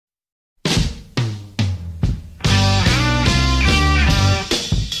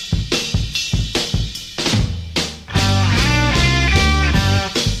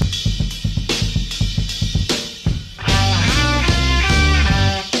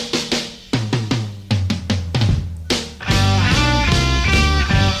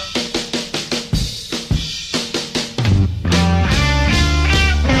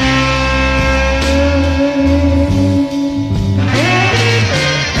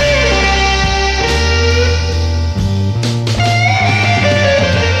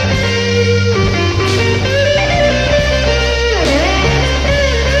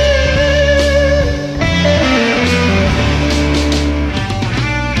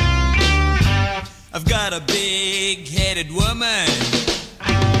got a big-headed woman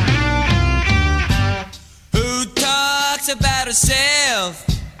who talks about herself.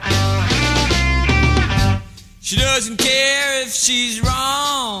 She doesn't care if she's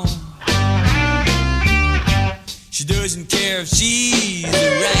wrong. She doesn't care if she's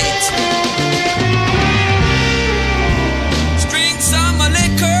right. She drinks some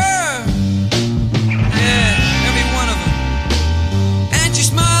liquor, yeah, every one of them. And she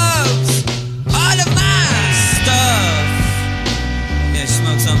smokes all of my stuff. Yeah, she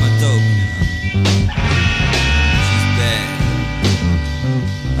smokes all my dope, you know. She's bad.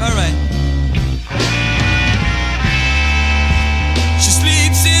 All right. She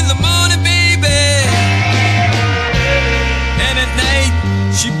sleeps in the morning, baby, and at night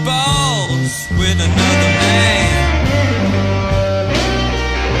she balls with another man.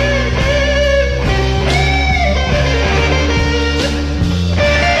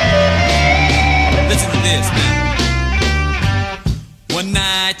 Listen to this, man. One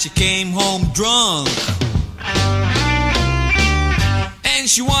night she came home drunk, and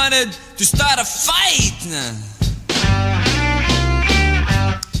she wanted to start a fight.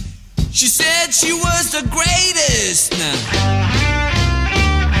 She said she was the greatest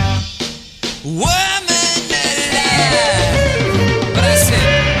woman alive. But I said,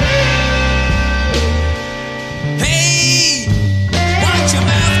 hey, watch your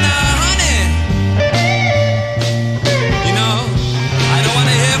mouth now, honey. You know, I don't want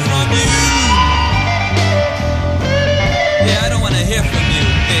to hear from you. Yeah, I don't want to hear from you,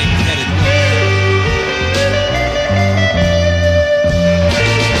 big-headed woman.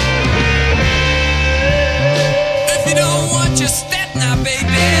 Just step now,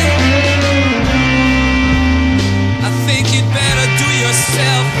 baby. I think you'd better do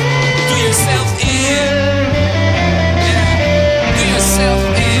yourself in. Yeah, do yourself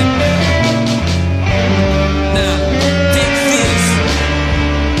in. Now, take this.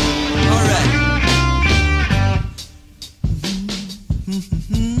 All right.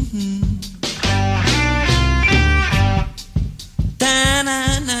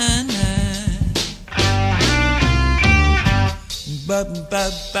 Da-na-na-na.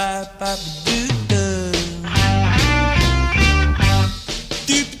 Ba-ba-ba-ba-ba-doo-doo.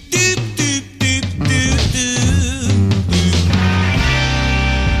 Doop-doop-doop-doop-doop-doo.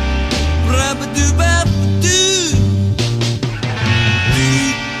 Rub-a-doo-ba-ba-doo.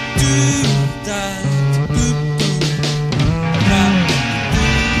 Doop-doop-da-doop-doo.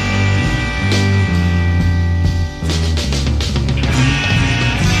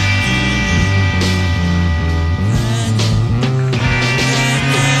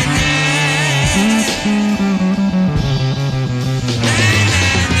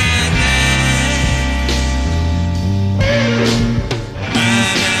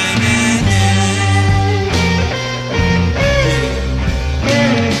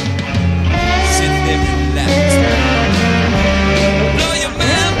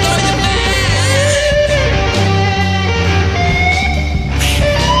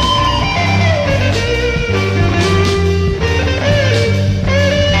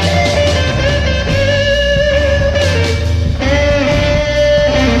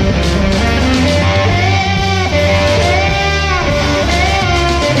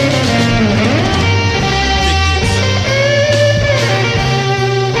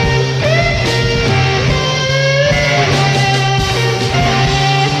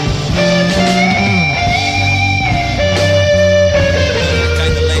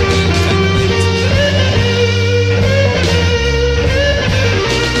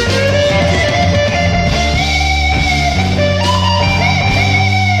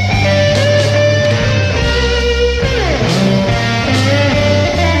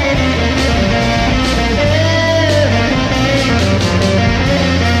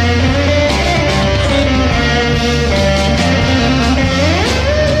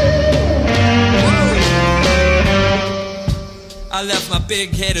 I left my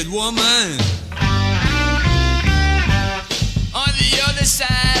big-headed woman on the other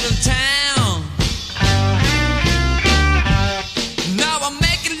side of town. Now I'm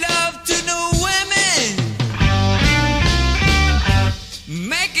making love to new women,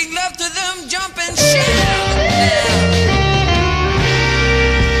 making love to them, jumping shit.